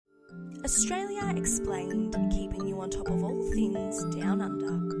Australia Explained, keeping you on top of all things down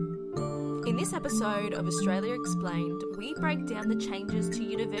under. In this episode of Australia Explained, we break down the changes to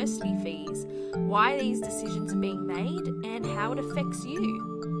university fees, why these decisions are being made, and how it affects you.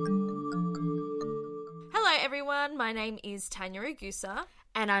 Hello everyone, my name is Tanya Ragusa.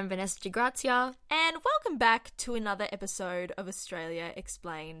 And I'm Vanessa de Grazia. And welcome back to another episode of Australia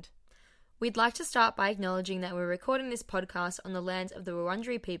Explained. We'd like to start by acknowledging that we're recording this podcast on the lands of the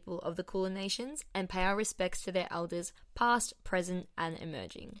Wurundjeri people of the Kulin Nations and pay our respects to their elders, past, present and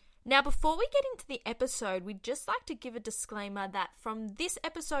emerging. Now, before we get into the episode, we'd just like to give a disclaimer that from this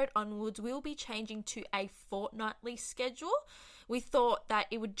episode onwards, we'll be changing to a fortnightly schedule. We thought that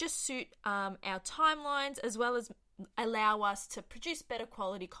it would just suit our timelines as well as allow us to produce better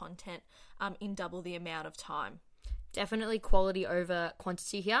quality content in double the amount of time. Definitely quality over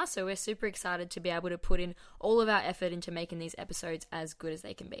quantity here, so we're super excited to be able to put in all of our effort into making these episodes as good as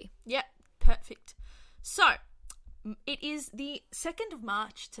they can be. Yep, perfect. So, it is the 2nd of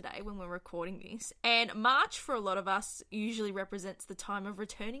March today when we're recording this, and March for a lot of us usually represents the time of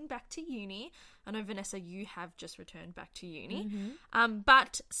returning back to uni. I know, Vanessa, you have just returned back to uni,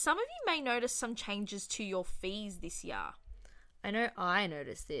 but some of you may notice some changes to your fees this year. I know I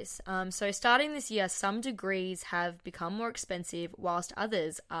noticed this. So starting this year, some degrees have become more expensive whilst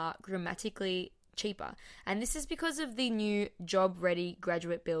others are dramatically cheaper. And this is because of the new Job Ready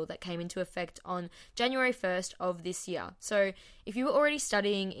Graduate Bill that came into effect on January 1st of this year. So if you were already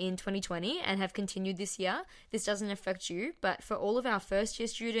studying in 2020 and have continued this year, this doesn't affect you. But for all of our first year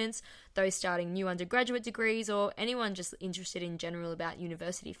students, those starting new undergraduate degrees, or anyone just interested in general about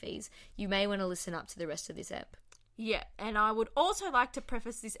university fees, you may want to listen up to the rest of this ep. Yeah, and I would also like to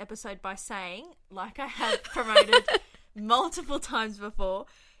preface this episode by saying, like I have promoted multiple times before,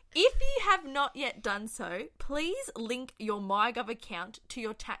 if you have not yet done so, please link your MyGov account to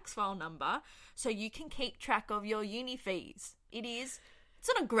your tax file number so you can keep track of your uni fees. It's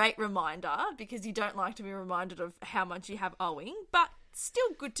not a great reminder because you don't like to be reminded of how much you have owing, but still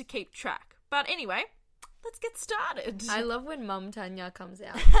good to keep track. But anyway, let's get started. I love when Mum Tanya comes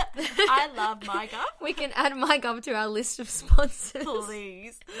out. I love MyGov. We can add MyGov to our list of sponsors.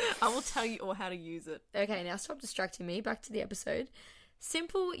 Please. I will tell you all how to use it. Okay, now stop distracting me. Back to the episode.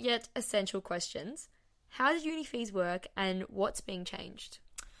 Simple yet essential questions. How do uni fees work and what's being changed?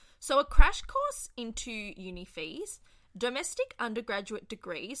 So a crash course into uni fees, domestic undergraduate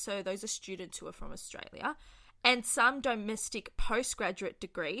degrees, so those are students who are from Australia, and some domestic postgraduate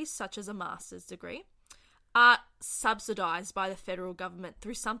degrees, such as a master's degree, are subsidised by the federal government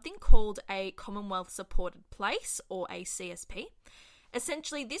through something called a Commonwealth Supported Place, or a CSP.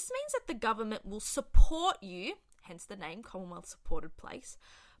 Essentially, this means that the government will support you, hence the name Commonwealth Supported Place,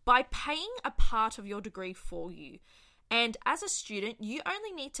 by paying a part of your degree for you. And as a student, you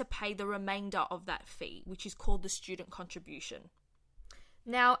only need to pay the remainder of that fee, which is called the student contribution.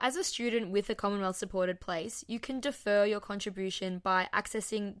 Now, as a student with a Commonwealth Supported Place, you can defer your contribution by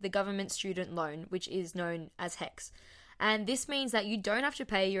accessing the Government Student Loan, which is known as HECS. And this means that you don't have to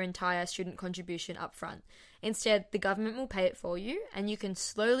pay your entire student contribution up front. Instead, the government will pay it for you, and you can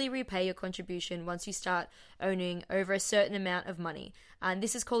slowly repay your contribution once you start earning over a certain amount of money. And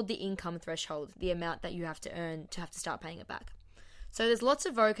this is called the income threshold, the amount that you have to earn to have to start paying it back. So there's lots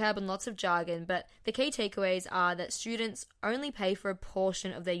of vocab and lots of jargon, but the key takeaways are that students only pay for a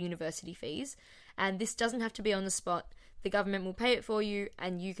portion of their university fees, and this doesn't have to be on the spot. The government will pay it for you,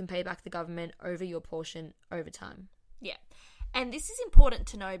 and you can pay back the government over your portion over time. Yeah, and this is important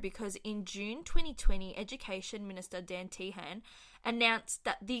to know because in June 2020, Education Minister Dan Tehan announced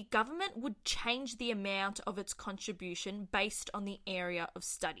that the government would change the amount of its contribution based on the area of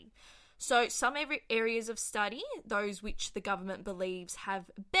study. So some areas of study, those which the government believes have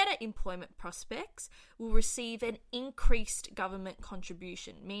better employment prospects, will receive an increased government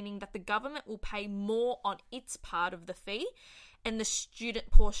contribution, meaning that the government will pay more on its part of the fee and the student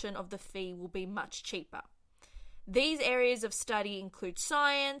portion of the fee will be much cheaper. These areas of study include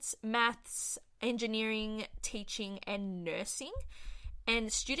science, maths, engineering, teaching and nursing.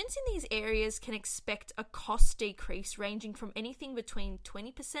 And students in these areas can expect a cost decrease ranging from anything between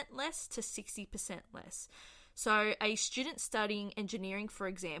 20% less to 60% less. So a student studying engineering, for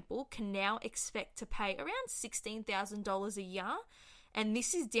example, can now expect to pay around $16,000 a year. And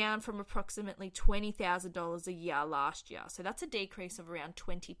this is down from approximately $20,000 a year last year. So that's a decrease of around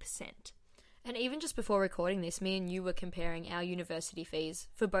 20%. And even just before recording this, me and you were comparing our university fees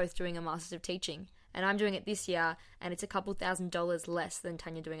for both doing a Masters of Teaching. And I'm doing it this year, and it's a couple $1,000s less than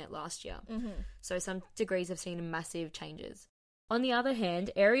Tanya doing it last year. So some degrees have seen massive changes. On the other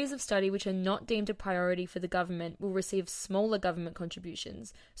hand, areas of study which are not deemed a priority for the government will receive smaller government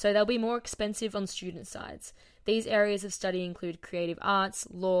contributions, so they'll be more expensive on student sides. These areas of study include creative arts,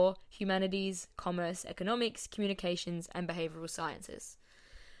 law, humanities, commerce, economics, communications, and behavioural sciences.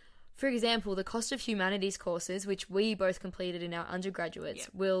 For example, the cost of humanities courses, which we both completed in our undergraduates,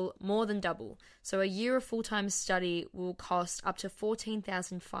 will more than double. So a year of full-time study will cost up to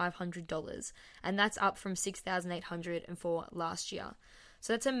 $14,500, and that's up from $6,800 for last year.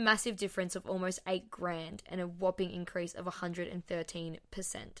 So that's a massive difference of almost $8,000 and a whopping increase of 113%.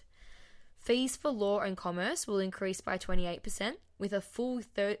 Fees for law and commerce will increase by 28%, with a full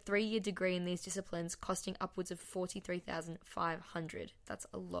 3-year degree in these disciplines costing upwards of $43,500. That's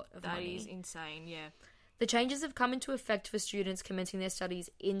a lot of money. That is insane, yeah. The changes have come into effect for students commencing their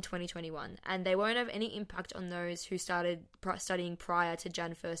studies in 2021, and they won't have any impact on those who started studying prior to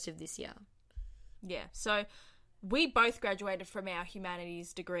Jan 1st of this year. Yeah, so we both graduated from our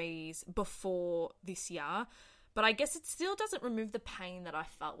humanities degrees before this year, but I guess it still doesn't remove the pain that I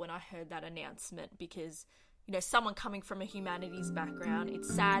felt when I heard that announcement because, you know, someone coming from a humanities background,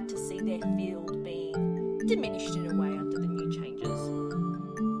 it's sad to see their field being diminished in a way under the new changes.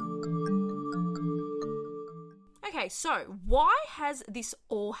 Okay, so why has this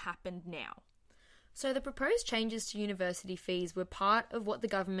all happened now? So the proposed changes to university fees were part of what the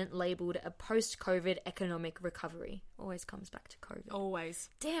government labelled a post-COVID economic recovery. Always comes back to COVID. Always.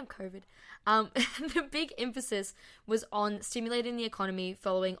 Damn COVID. The big emphasis was on stimulating the economy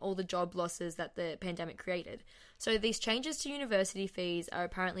following all the job losses that the pandemic created. So these changes to university fees are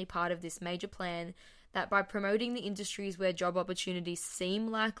apparently part of this major plan that by promoting the industries where job opportunities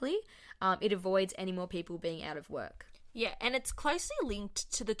seem likely, it avoids any more people being out of work. Yeah, and it's closely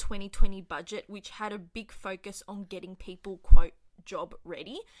linked to the 2020 budget, which had a big focus on getting people, quote, job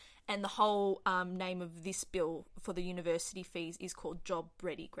ready. And the whole name of this bill for the university fees is called Job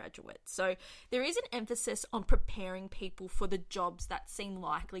Ready Graduates. So there is an emphasis on preparing people for the jobs that seem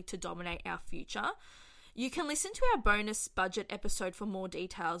likely to dominate our future. You can listen to our bonus budget episode for more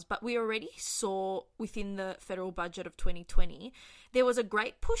details, but we already saw within the federal budget of 2020, there was a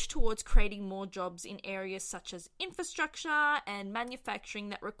great push towards creating more jobs in areas such as infrastructure and manufacturing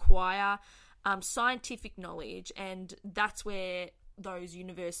that require scientific knowledge, and that's where those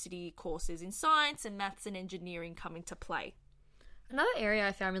university courses in science and maths and engineering come into play. Another area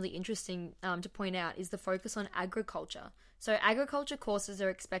I found really interesting to point out is the focus on agriculture. So agriculture courses are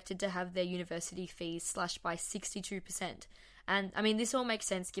expected to have their university fees slashed by 62%. And I mean, this all makes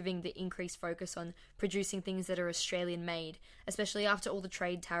sense given the increased focus on producing things that are Australian made, especially after all the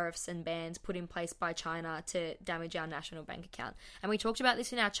trade tariffs and bans put in place by China to damage our national bank account. And we talked about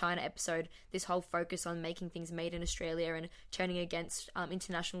this in our China episode, this whole focus on making things made in Australia and turning against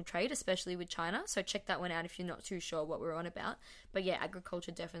international trade, especially with China. So check that one out if you're not too sure what we're on about. But yeah,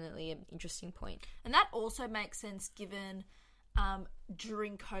 agriculture definitely an interesting point. And that also makes sense given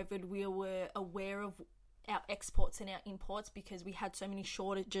during COVID we were aware of our exports and our imports because we had so many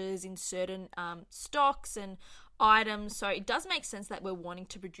shortages in certain stocks and items. So it does make sense that we're wanting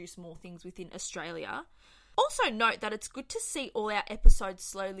to produce more things within Australia. Also note that it's good to see all our episodes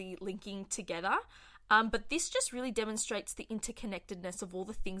slowly linking together. But this just really demonstrates the interconnectedness of all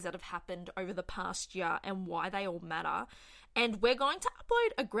the things that have happened over the past year and why they all matter. And we're going to upload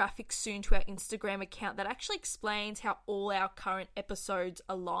a graphic soon to our Instagram account that actually explains how all our current episodes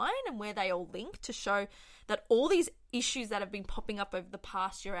align and where they all link to show that all these issues that have been popping up over the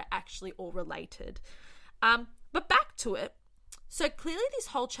past year are actually all related. But back to it. So clearly this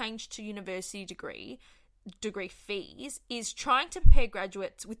whole change to university degree fees is trying to prepare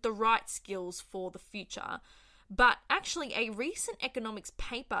graduates with the right skills for the future. But actually, a recent economics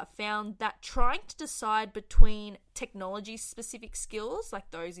paper found that trying to decide between technology-specific skills,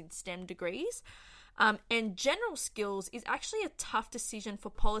 like those in STEM degrees, and general skills is actually a tough decision for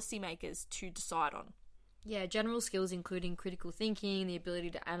policymakers to decide on. Yeah, general skills including critical thinking, the ability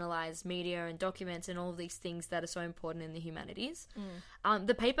to analyse media and documents and all of these things that are so important in the humanities.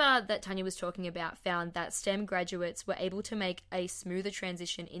 The paper that Tanya was talking about found that STEM graduates were able to make a smoother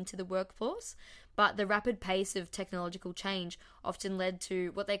transition into the workforce, but the rapid pace of technological change often led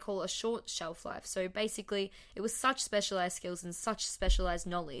to what they call a short shelf life. So basically, it was such specialised skills and such specialised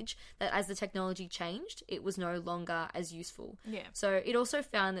knowledge that as the technology changed, it was no longer as useful. Yeah. So it also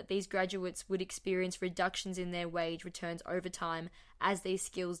found that these graduates would experience reductions in their wage returns over time as these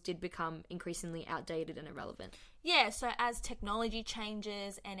skills did become increasingly outdated and irrelevant. Yeah, so as technology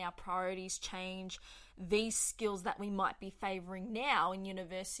changes and our priorities change, these skills that we might be favouring now in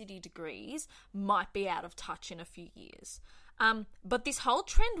university degrees might be out of touch in a few years. But this whole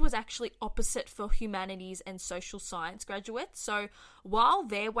trend was actually opposite for humanities and social science graduates. So while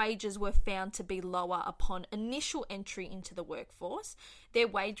their wages were found to be lower upon initial entry into the workforce, their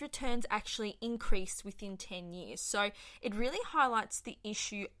wage returns actually increased within 10 years. So it really highlights the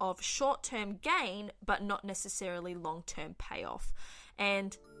issue of short-term gain, but not necessarily long-term payoff.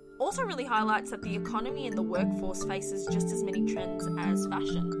 And also really highlights that the economy and the workforce faces just as many trends as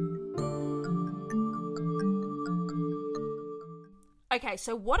fashion. Okay,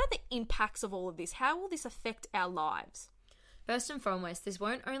 so what are the impacts of all of this? How will this affect our lives? First and foremost, this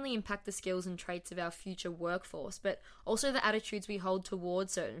won't only impact the skills and traits of our future workforce, but also the attitudes we hold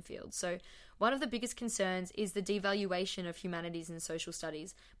towards certain fields. So one of the biggest concerns is the devaluation of humanities and social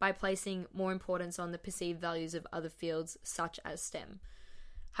studies by placing more importance on the perceived values of other fields such as STEM.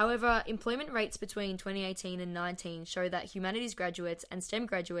 However, employment rates between 2018 and 19 show that humanities graduates and STEM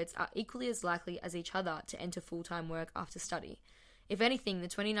graduates are equally as likely as each other to enter full-time work after study. If anything, the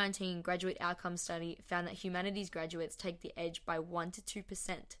 2019 Graduate Outcomes Study found that humanities graduates take the edge by 1 to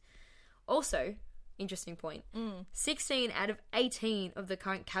 2%. Also, interesting point, 16 out of 18 of the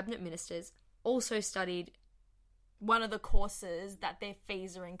current cabinet ministers also studied one of the courses that their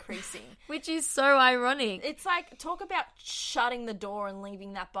fees are increasing. Which is so ironic. It's like, talk about shutting the door and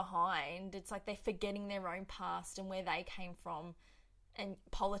leaving that behind. It's like they're forgetting their own past and where they came from. And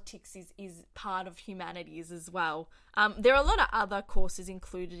politics is part of humanities as well. There are a lot of other courses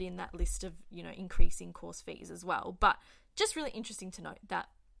included in that list of, increasing course fees as well. But just really interesting to note that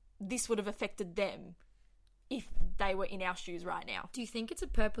this would have affected them if they were in our shoes right now. Do you think it's a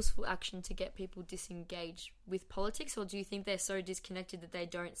purposeful action to get people disengaged with politics, or do you think they're so disconnected that they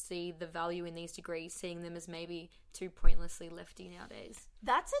don't see the value in these degrees, seeing them as maybe too pointlessly lefty nowadays?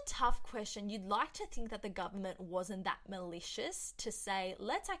 That's a tough question. You'd like to think that the government wasn't that malicious to say,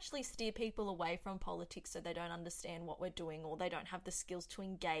 let's actually steer people away from politics so they don't understand what we're doing or they don't have the skills to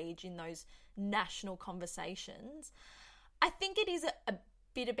engage in those national conversations. I think it is a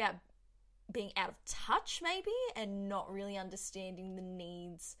bit about being out of touch maybe and not really understanding the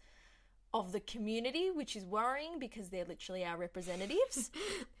needs of the community, which is worrying because they're literally our representatives.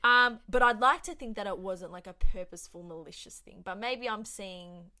 But I'd like to think that it wasn't like a purposeful malicious thing, but maybe I'm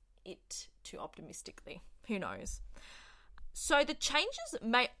seeing it too optimistically. Who knows? So the changes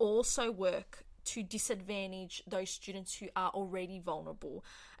may also work to disadvantage those students who are already vulnerable,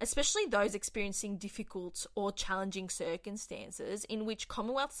 especially those experiencing difficult or challenging circumstances in which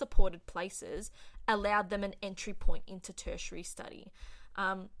Commonwealth-supported places allowed them an entry point into tertiary study.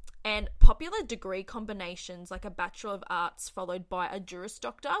 And popular degree combinations like a Bachelor of Arts followed by a Juris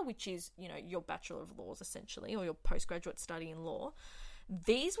Doctor, which is, your Bachelor of Laws essentially, or your postgraduate study in law,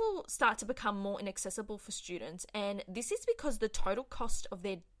 these will start to become more inaccessible for students. And this is because the total cost of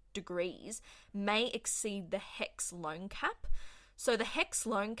their degrees may exceed the HECS loan cap. So the HECS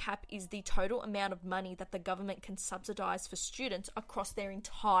loan cap is the total amount of money that the government can subsidise for students across their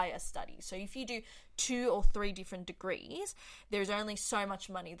entire study. So if you do 2 or 3 different degrees, there's only so much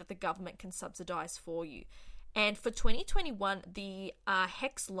money that the government can subsidise for you. And for 2021, the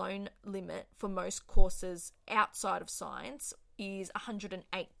HECS loan limit for most courses outside of science is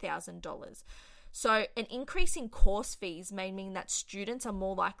 $108,000. So an increase in course fees may mean that students are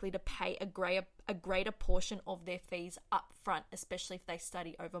more likely to pay a greater portion of their fees up front, especially if they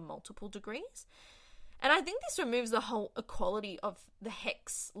study over multiple degrees. And I think this removes the whole equality of the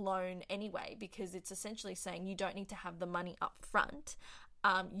HECS loan anyway, because it's essentially saying you don't need to have the money up front.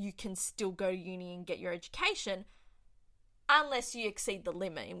 You can still go to uni and get your education unless you exceed the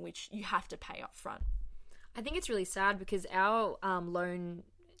limit in which you have to pay up front. I think it's really sad because our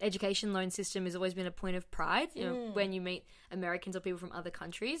education loan system has always been a point of pride. When you meet Americans or people from other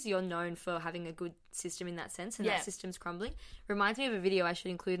countries, you're known for having a good system in that sense, and that system's crumbling. Reminds me of a video I should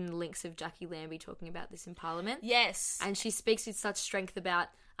include in the links of Jackie Lambie talking about this in Parliament. Yes. And she speaks with such strength about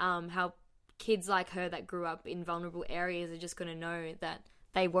how kids like her that grew up in vulnerable areas are just going to know that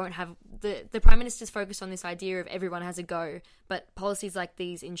they won't have... The Prime Minister's focused on this idea of everyone has a go, but policies like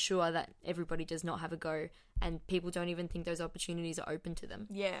these ensure that everybody does not have a go and people don't even think those opportunities are open to them.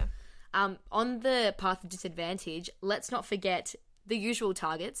 Yeah. On the path of disadvantage, let's not forget the usual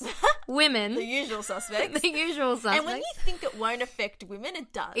targets. Women. The usual suspects. The usual suspects. And when you think it won't affect women,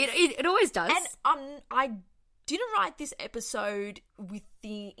 it does. It always does. And I didn't write this episode with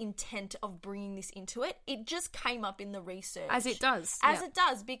the intent of bringing this into it. It just came up in the research. As it does. It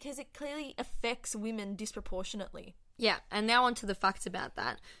does, because it clearly affects women disproportionately. Yeah, and now on to the facts about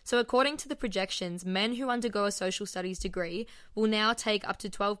that. So according to the projections, men who undergo a social studies degree will now take up to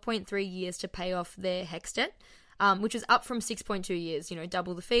 12.3 years to pay off their HECS debt. which is up from 6.2 years,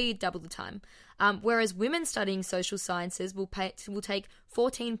 double the fee, double the time. Whereas women studying social sciences will take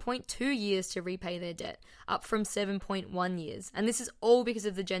 14.2 years to repay their debt, up from 7.1 years. And this is all because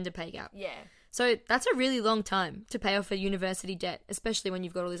of the gender pay gap. Yeah. So that's a really long time to pay off a university debt, especially when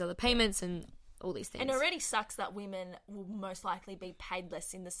you've got all these other payments and all these things. And it already sucks that women will most likely be paid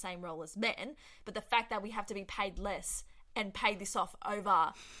less in the same role as men, but the fact that we have to be paid less and pay this off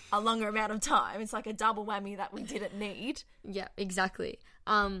over a longer amount of time, it's like a double whammy that we didn't need. Yeah, exactly.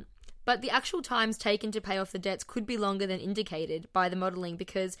 But the actual times taken to pay off the debts could be longer than indicated by the modelling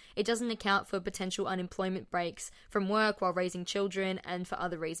because it doesn't account for potential unemployment breaks from work while raising children and for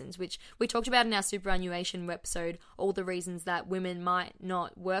other reasons, which we talked about in our superannuation episode, all the reasons that women might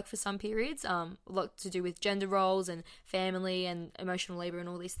not work for some periods, a lot to do with gender roles and family and emotional labour and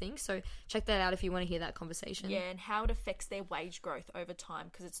all these things. So check that out if you want to hear that conversation. Yeah, and how it affects their wage growth over time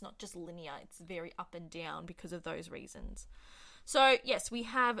because it's not just linear, it's very up and down because of those reasons. So, yes, we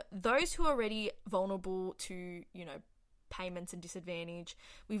have those who are already vulnerable to, payments and disadvantage.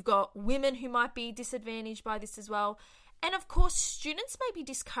 We've got women who might be disadvantaged by this as well. And, of course, students may be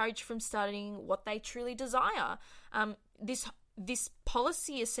discouraged from studying what they truly desire. This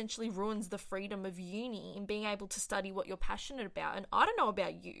policy essentially ruins the freedom of uni in being able to study what you're passionate about. And I don't know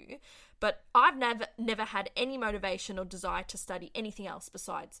about you, but I've never had any motivation or desire to study anything else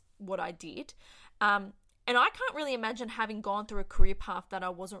besides what I did. And I can't really imagine having gone through a career path that I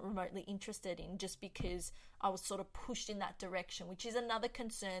wasn't remotely interested in just because I was sort of pushed in that direction, which is another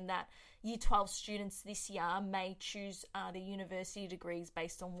concern that Year 12 students this year may choose the university degrees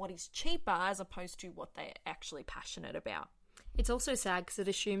based on what is cheaper as opposed to what they're actually passionate about. It's also sad because it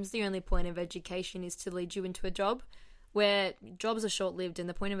assumes the only point of education is to lead you into a job, where jobs are short-lived and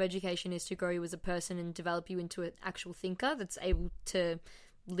the point of education is to grow you as a person and develop you into an actual thinker that's able to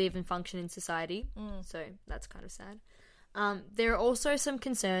live and function in society. So that's kind of sad. There are also some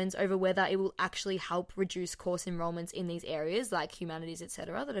concerns over whether it will actually help reduce course enrollments in these areas like humanities,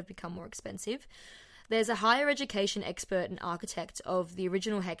 etc., that have become more expensive. There's a higher education expert and architect of the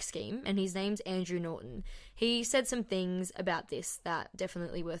original HEC scheme, and his name's Andrew Norton. He said some things about this that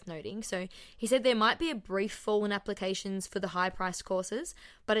definitely worth noting. So he said there might be a brief fall in applications for the high-priced courses,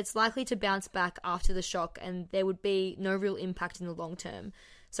 but it's likely to bounce back after the shock, and there would be no real impact in the long term.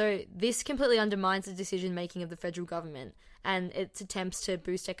 So this completely undermines the decision-making of the federal government and its attempts to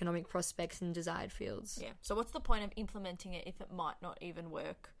boost economic prospects in desired fields. Yeah, so what's the point of implementing it if it might not even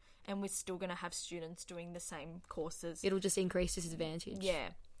work? And we're still going to have students doing the same courses. It'll just increase disadvantage. Yeah.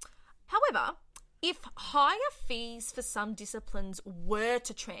 However, if higher fees for some disciplines were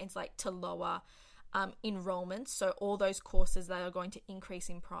to translate to lower enrollments, so all those courses that are going to increase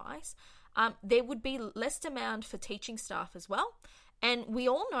in price, there would be less demand for teaching staff as well. And we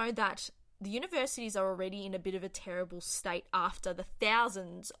all know that the universities are already in a bit of a terrible state after the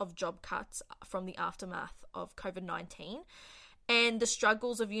thousands of job cuts from the aftermath of COVID-19 and the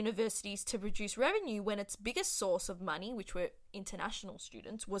struggles of universities to produce revenue when its biggest source of money, which were international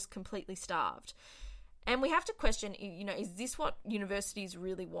students, was completely starved. And we have to question, is this what universities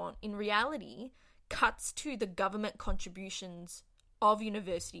really want? In reality, cuts to the government contributions of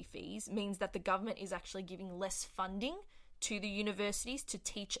university fees means that the government is actually giving less funding to the universities to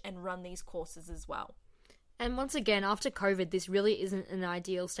teach and run these courses as well. And once again, after COVID, this really isn't an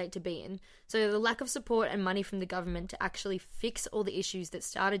ideal state to be in. So the lack of support and money from the government to actually fix all the issues that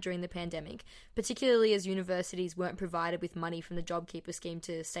started during the pandemic, particularly as universities weren't provided with money from the JobKeeper scheme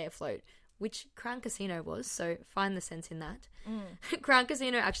to stay afloat, which Crown Casino was, so find the sense in that. Crown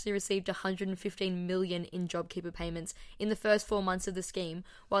Casino actually received $115 million in JobKeeper payments in the first 4 months of the scheme,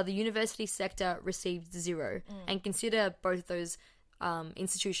 while the university sector received zero. And consider both those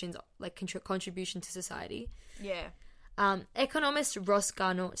institutions like contribution to society. Yeah. Economist Ross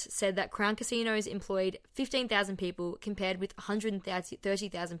Garnott said that Crown Casinos employed 15,000 people compared with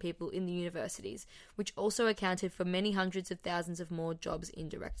 130,000 people in the universities, which also accounted for many hundreds of thousands of more jobs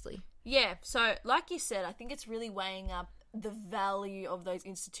indirectly. Yeah, so like you said, I think it's really weighing up the value of those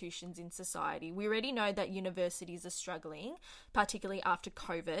institutions in society. We already know that universities are struggling, particularly after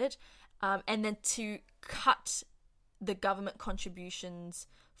COVID, and then to cut the government contributions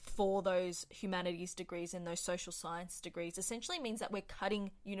for those humanities degrees and those social science degrees essentially means that we're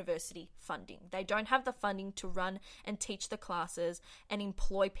cutting university funding. They don't have the funding to run and teach the classes and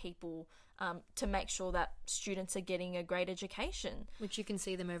employ people to make sure that students are getting a great education. Which you can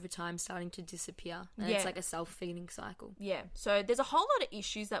see them over time starting to disappear. And it's like a self-feeding cycle. Yeah, so there's a whole lot of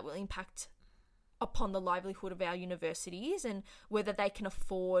issues that will impact upon the livelihood of our universities and whether they can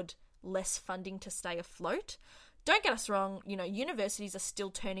afford less funding to stay afloat. don't get us wrong, you know, universities are still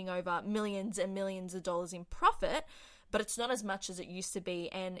turning over millions and millions of dollars in profit, but it's not as much as it used to be.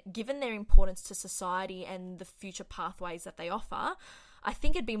 And given their importance to society and the future pathways that they offer, I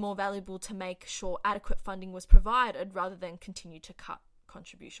think it'd be more valuable to make sure adequate funding was provided rather than continue to cut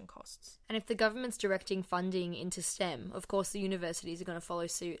contribution costs. And if the government's directing funding into STEM, of course the universities are going to follow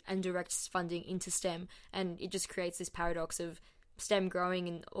suit and direct funding into STEM, and it just creates this paradox of STEM growing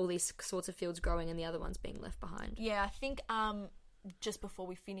and all these sorts of fields growing and the other ones being left behind. Yeah, I think just before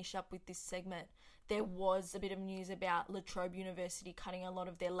we finish up with this segment, there was a bit of news about La Trobe University cutting a lot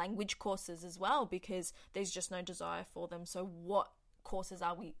of their language courses as well because there's just no desire for them. So what courses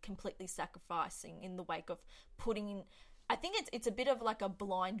are we completely sacrificing in the wake of putting in... I think it's a bit of like a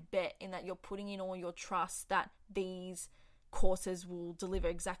blind bet in that you're putting in all your trust that these courses will deliver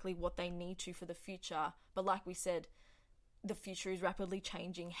exactly what they need to for the future. But like we said, the future is rapidly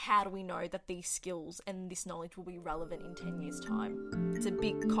changing. How do we know that these skills and this knowledge will be relevant in 10 years' time? It's a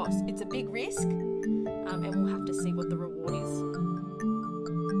big cost. It's a big risk, and we'll have to see what the reward is.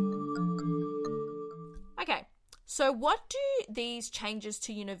 Okay. So what do these changes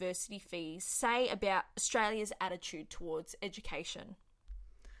to university fees say about Australia's attitude towards education?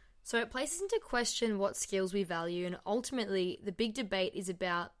 So it places into question what skills we value, and ultimately the big debate is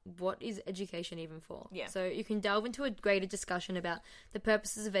about what is education even for. Yeah. So you can delve into a greater discussion about the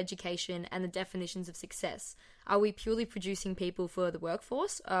purposes of education and the definitions of success. Are we purely producing people for the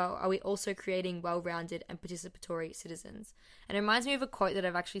workforce, or are we also creating well-rounded and participatory citizens? And it reminds me of a quote that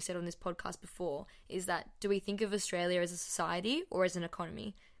I've actually said on this podcast before, is that, do we think of Australia as a society or as an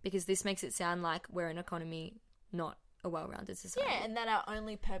economy? Because this makes it sound like we're an economy, not a well-rounded society. Yeah, and that our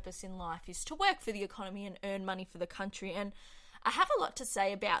only purpose in life is to work for the economy and earn money for the country. And I have a lot to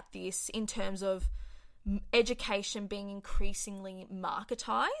say about this in terms of education being increasingly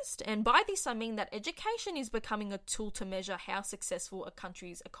marketized. And by this, I mean that education is becoming a tool to measure how successful a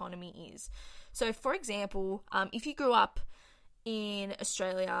country's economy is. So, for example, if you grew up in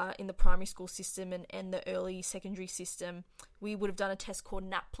Australia in the primary school system and the early secondary system, we would have done a test called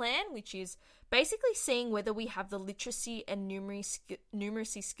NAPLAN, which is basically seeing whether we have the literacy and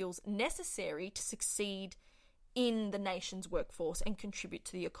numeracy skills necessary to succeed in the nation's workforce and contribute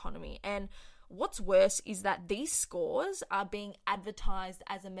to the economy. And what's worse is that these scores are being advertised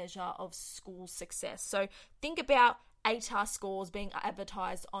as a measure of school success. So think about ATAR scores being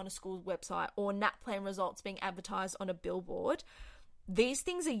advertised on a school's website or NAPLAN results being advertised on a billboard. These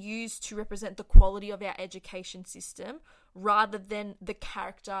things are used to represent the quality of our education system rather than the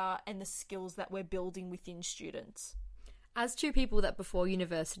character and the skills that we're building within students. As two people that before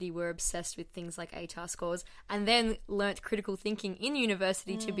university were obsessed with things like ATAR scores and then learnt critical thinking in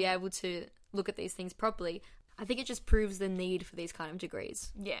university to be able to look at these things properly, I think it just proves the need for these kind of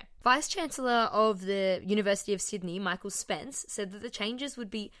degrees. Yeah. Vice-Chancellor of the University of Sydney, Michael Spence, said that the changes would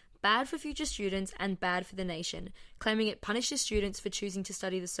be bad for future students and bad for the nation, claiming it punishes students for choosing to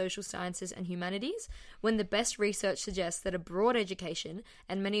study the social sciences and humanities, when the best research suggests that a broad education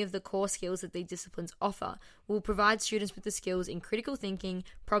and many of the core skills that these disciplines offer will provide students with the skills in critical thinking,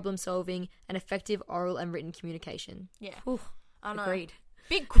 problem solving, and effective oral and written communication. Yeah. I know. Agreed.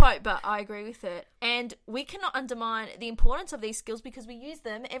 Big quote, but I agree with it. And we cannot undermine the importance of these skills because we use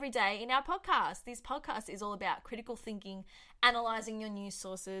them every day in our podcast. This podcast is all about critical thinking, analysing your news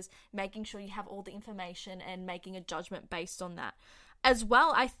sources, making sure you have all the information and making a judgment based on that. As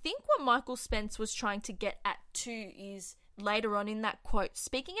well, I think what Michael Spence was trying to get at too is later on in that quote,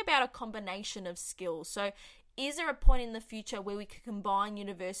 speaking about a combination of skills. So is there a point in the future where we could combine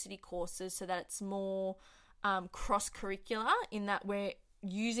university courses so that it's more cross-curricular in that we're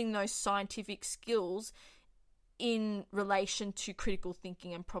using those scientific skills in relation to critical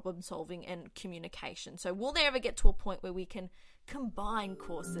thinking and problem solving and communication? So will they ever get to a point where we can combine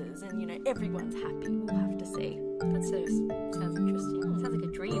courses and, you know, everyone's happy? We'll have to see. That sounds interesting. Sounds like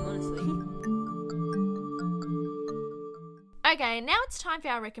a dream, honestly. Okay, now it's time for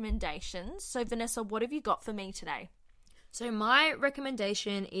our recommendations. So Vanessa, what have you got for me today? So my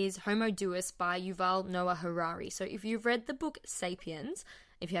recommendation is Homo Deus by Yuval Noah Harari. So if you've read the book Sapiens,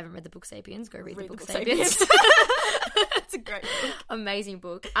 if you haven't read the book Sapiens, go read the book Sapiens. It's a great book. Amazing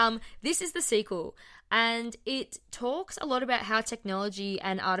book. This is the sequel, and it talks a lot about how technology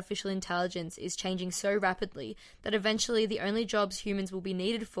and artificial intelligence is changing so rapidly that eventually the only jobs humans will be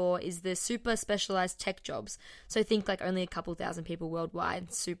needed for is the super specialized tech jobs. So think like only a couple thousand people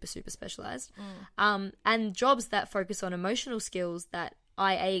worldwide, super specialized. And jobs that focus on emotional skills that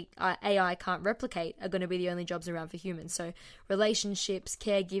AI can't replicate are going to be the only jobs around for humans. So relationships,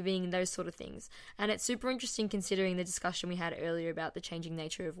 caregiving, those sort of things. And it's super interesting considering the discussion we had earlier about the changing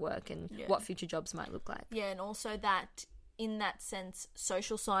nature of work and what future jobs might look like. Yeah, and also that in that sense,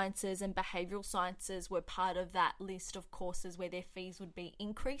 social sciences and behavioural sciences were part of that list of courses where their fees would be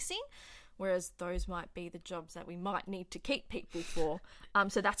increasing, whereas those might be the jobs that we might need to keep people for.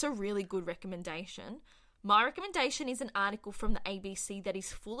 So that's a really good recommendation. My recommendation is an article from the ABC that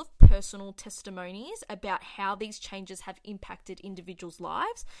is full of personal testimonies about how these changes have impacted individuals'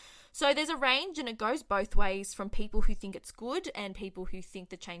 lives. So there's a range, and it goes both ways, from people who think it's good and people who think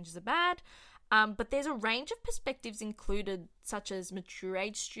the changes are bad. But there's a range of perspectives included, such as mature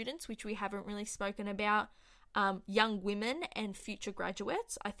age students, which we haven't really spoken about, young women and future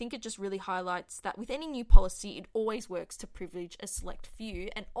graduates. I think it just really highlights that with any new policy, it always works to privilege a select few,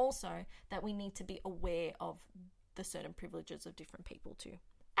 and also that we need to be aware of the certain privileges of different people too.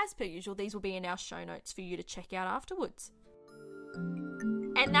 As per usual, these will be in our show notes for you to check out afterwards.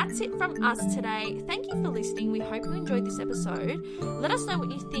 And that's it from us today. Thank you for listening. We hope you enjoyed this episode. Let us know what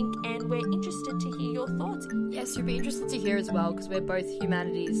you think, and we're interested to hear your thoughts. Yes, you'll be interested to hear as well, because we're both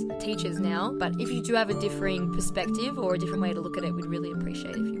humanities teachers now. But if you do have a differing perspective or a different way to look at it, we'd really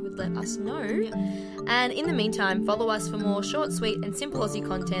appreciate if you would let us know. Yeah. And in the meantime, follow us for more short, sweet and simple Aussie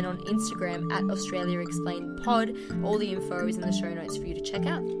content on Instagram at Australia Explained Pod. All the info is in the show notes for you to check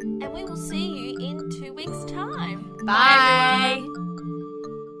out. And we will see you in 2 weeks' time. Bye everyone.